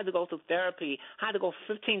 I had to go through therapy. I had to go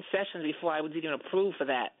 15 sessions before I was even approved for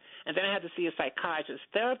that. And then I had to see a psychiatrist.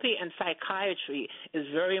 Therapy and psychiatry is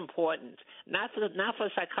very important, not for a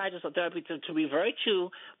psychiatrist or therapy to revert you,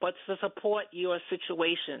 but to support your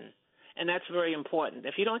situation. And that's very important.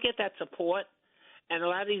 If you don't get that support, and a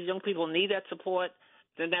lot of these young people need that support,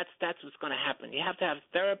 then that's what's going to happen. You have to have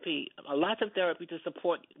therapy, a lot of therapy to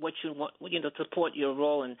support what you want, to support your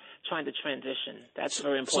role in trying to transition. That's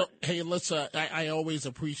very important. So, hey, Alyssa, I always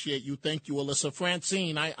appreciate you. Thank you, Alyssa.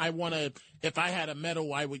 Francine, I want to, if I had a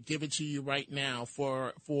medal, I would give it to you right now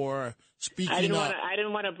for speaking up. I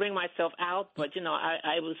didn't want to bring myself out, but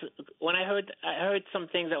I was when I heard some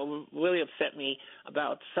things that really upset me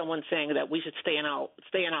about someone saying that we should stay in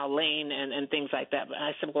our lane and things like that. But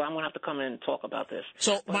I said, well, I'm going to have to come in and talk about this.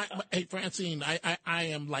 So, hey, Francine, I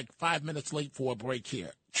am like 5 minutes late for a break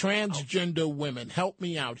here. Transgender women, help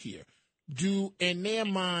me out here. In their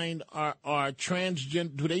mind, are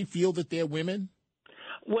transgender, do they feel that they're women?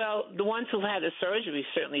 Well, the ones who've had the surgery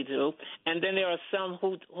certainly do, and then there are some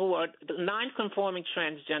who are non-conforming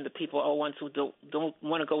transgender people are ones who don't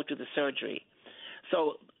want to go through the surgery.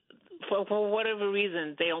 So, for whatever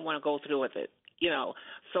reason, they don't want to go through with it.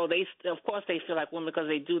 So of course they feel like women because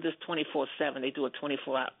they do this 24/7. They do it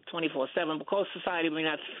 24/7 because society may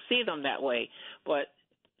not see them that way, but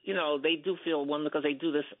they do feel women because they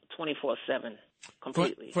do this 24/7.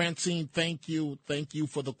 Completely. Francine, thank you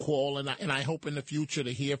for the call, and I hope in the future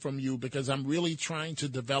to hear from you because I'm really trying to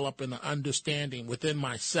develop an understanding within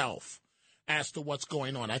myself as to what's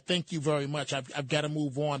going on. I thank you very much. I've got to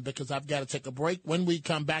move on because I've got to take a break. When we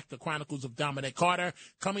come back, the Chronicles of Dominic Carter.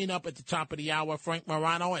 Coming up at the top of the hour, Frank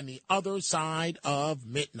Morano and the Other Side of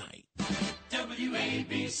Midnight.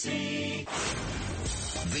 WABC.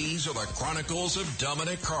 These are the Chronicles of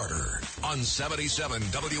Dominic Carter on 77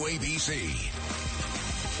 WABC.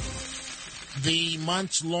 The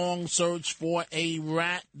months-long search for a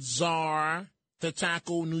rat czar to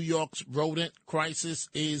tackle New York's rodent crisis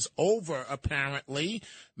is over, apparently.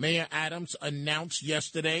 Mayor Adams announced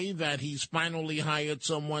yesterday that he's finally hired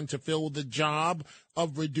someone to fill the job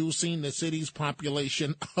of reducing the city's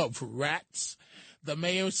population of rats. The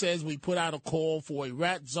mayor says we put out a call for a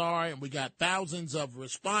rat czar, and we got thousands of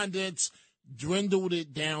respondents, dwindled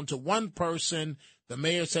it down to one person. The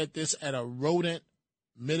mayor said this at a rodent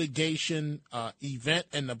mitigation event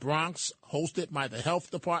in the Bronx hosted by the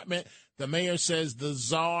health department. The mayor says the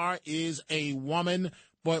czar is a woman,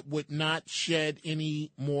 but would not shed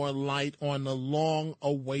any more light on the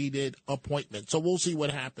long-awaited appointment. So we'll see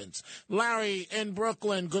what happens. Larry in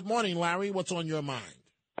Brooklyn. Good morning, Larry. What's on your mind?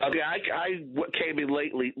 Okay, I came in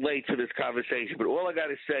late to this conversation, but all I got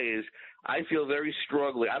to say is I feel very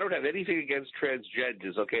strongly. I don't have anything against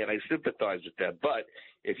transgenders, okay, and I sympathize with them. But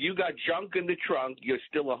if you got junk in the trunk, you're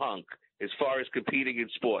still a hunk as far as competing in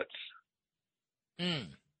sports.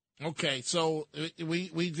 Okay, so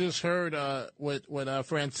we just heard what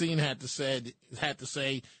Francine had to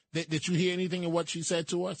say. Did you hear anything of what she said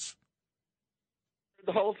to us?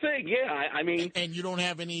 The whole thing, yeah. I mean, and you don't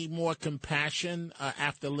have any more compassion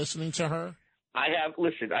after listening to her? I have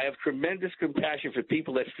tremendous compassion for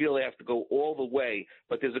people that feel they have to go all the way,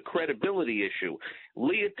 but there's a credibility issue.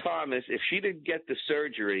 Leah Thomas, if she didn't get the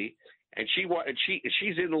surgery and she's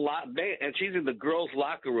in the girls'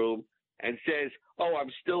 locker room and says, "Oh,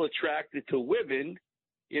 I'm still attracted to women,"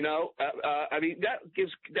 I mean that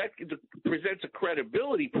presents a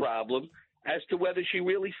credibility problem as to whether she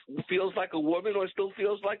really feels like a woman or still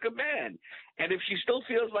feels like a man. And if she still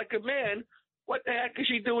feels like a man, what the heck is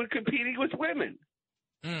she doing competing with women?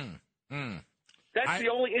 That's the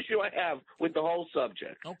only issue I have with the whole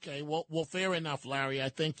subject. Okay, well, fair enough, Larry. I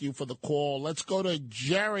thank you for the call. Let's go to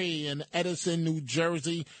Jerry in Edison, New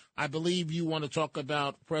Jersey. I believe you want to talk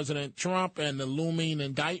about President Trump and the looming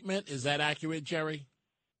indictment. Is that accurate, Jerry?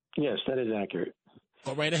 Yes, that is accurate.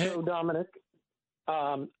 Go right ahead. So, Dominic,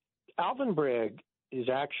 Alvin Bragg is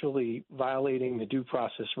actually violating the due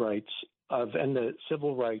process rights and the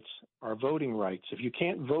civil rights, our voting rights. If you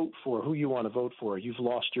can't vote for who you want to vote for, you've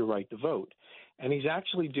lost your right to vote. And he's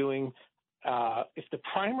actually doing, if the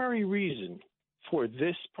primary reason for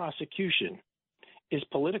this prosecution is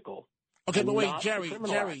political. Okay, but wait,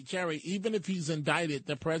 Jerry, even if he's indicted,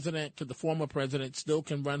 the former president still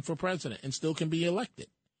can run for president and still can be elected.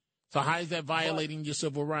 So how is that violating your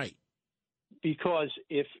civil right? Because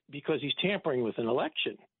he's tampering with an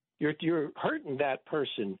election. You're hurting that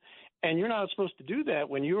person, and you're not supposed to do that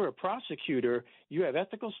when you're a prosecutor. You have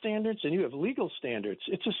ethical standards and you have legal standards.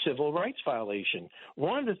 It's a civil rights violation.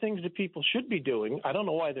 One of the things that people should be doing, I don't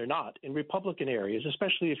know why they're not, in Republican areas,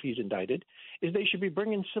 especially if he's indicted, is they should be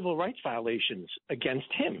bringing civil rights violations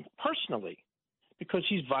against him personally, because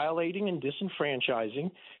he's violating and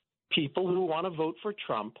disenfranchising people who want to vote for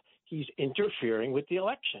Trump. He's interfering with the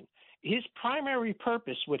election. His primary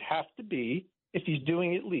purpose would have to be, if he's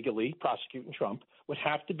doing it legally, prosecuting Trump, would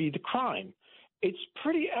have to be the crime. It's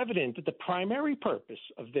pretty evident that the primary purpose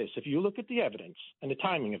of this, if you look at the evidence and the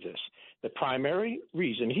timing of this, the primary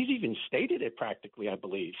reason, he's even stated it practically, I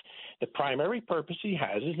believe, the primary purpose he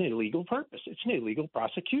has is an illegal purpose. It's an illegal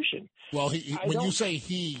prosecution. Well, when you say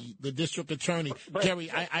he, the district attorney, Jerry,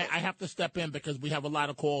 I have to step in because we have a lot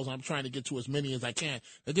of calls. I'm trying to get to as many as I can.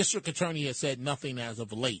 The district attorney has said nothing as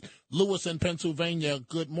of late. Lewis in Pennsylvania.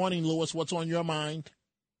 Good morning, Lewis. What's on your mind?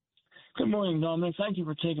 Good morning, Dominic. Thank you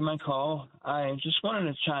for taking my call. I just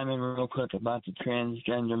wanted to chime in real quick about the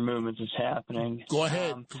transgender movement that's happening. Go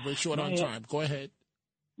ahead, because we're short on time. Go ahead.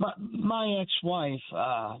 My ex-wife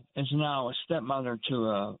is now a stepmother to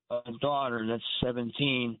a daughter that's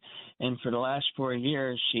 17, and for the last 4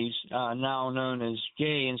 years, she's now known as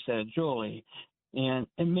Gay instead of Julie. And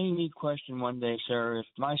it made me question one day, sir, if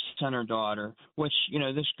my son or daughter, which,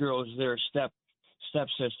 this girl is their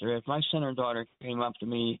stepsister, if my son or daughter came up to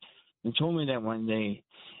me and told me that one day,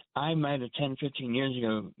 I might have 10, 15 years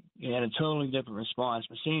ago had a totally different response.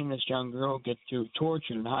 But seeing this young girl get through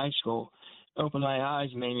torture in high school opened my eyes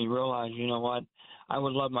and made me realize, you know what, I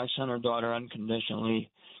would love my son or daughter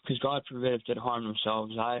unconditionally, because God forbid if they'd harm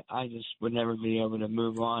themselves, I just would never be able to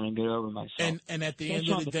move on and get over myself. And at the end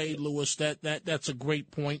of the day, Lewis, that's a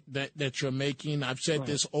great point that you're making. I've said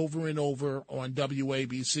this over and over on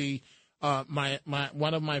WABC.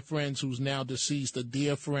 One of my friends who's now deceased, a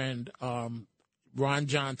dear friend, Ron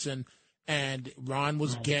Johnson, and Ron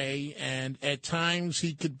was gay, and at times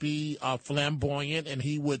he could be flamboyant, and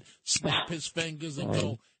he would snap his fingers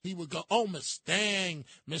and he would go, "Oh, Miss Thing,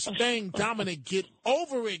 Dominic, get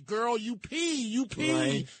over it, girl. You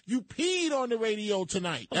peed on the radio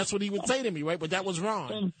tonight." That's what he would say to me, right? But that was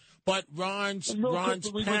Ron. But Ron's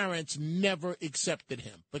parents never accepted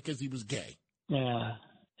him because he was gay. Yeah.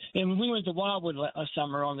 And we went to Wildwood last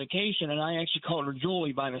summer on vacation, and I actually called her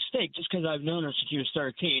Julie by mistake just because I've known her since she was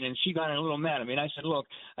 13, and she got a little mad at me. And I said, look,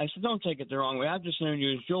 don't take it the wrong way. I've just known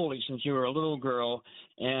you as Julie since you were a little girl,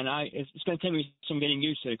 and it's going to take me some getting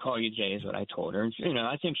used to call you Jay is what I told her. And,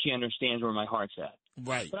 I think she understands where my heart's at.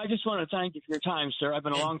 Right. But I just want to thank you for your time, sir. I've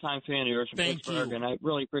been a long-time fan of yours from Pittsburgh, and I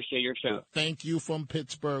really appreciate your show. Thank you from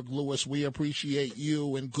Pittsburgh, Lewis. We appreciate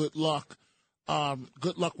you, and good luck.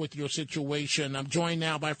 Good luck with your situation. I'm joined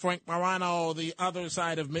now by Frank Morano, the other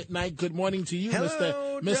side of midnight. Good morning to you,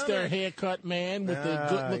 Hello, Mr. Haircut Man with the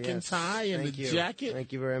good-looking tie and the jacket.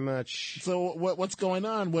 Thank you very much. So what's going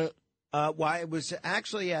on? I was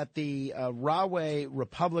actually at the Rahway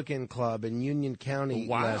Republican Club in Union County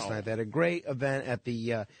last night. They had a great event at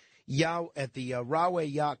the Rahway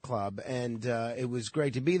Yacht Club, and it was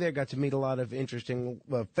great to be there. Got to meet a lot of interesting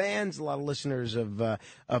fans, a lot of listeners of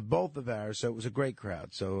both of ours. So it was a great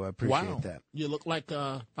crowd. So I appreciate that. You look like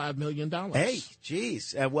 $5 million. Hey,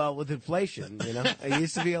 geez. Well, with inflation, it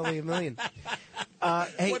used to be only $1 million.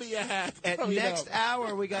 Hey, what do you have? At next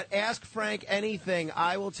hour, we got Ask Frank Anything.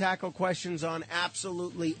 I will tackle questions on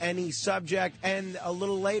absolutely any subject. And a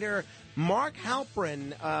little later, Mark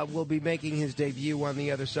Halperin will be making his debut on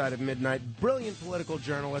the other side of midnight. Brilliant political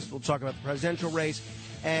journalist. We'll talk about the presidential race.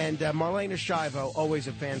 And Marlena Shivo, always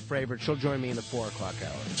a fan favorite. She'll join me in the 4 o'clock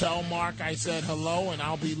hour. Tell Mark I said hello, and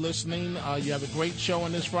I'll be listening. You have a great show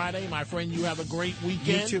on this Friday. My friend, you have a great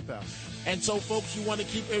weekend. You too, pal. And so, folks, you want to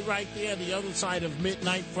keep it right there. The other side of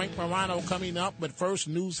midnight, Frank Morano coming up. But first,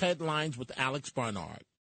 news headlines with Alex Barnard.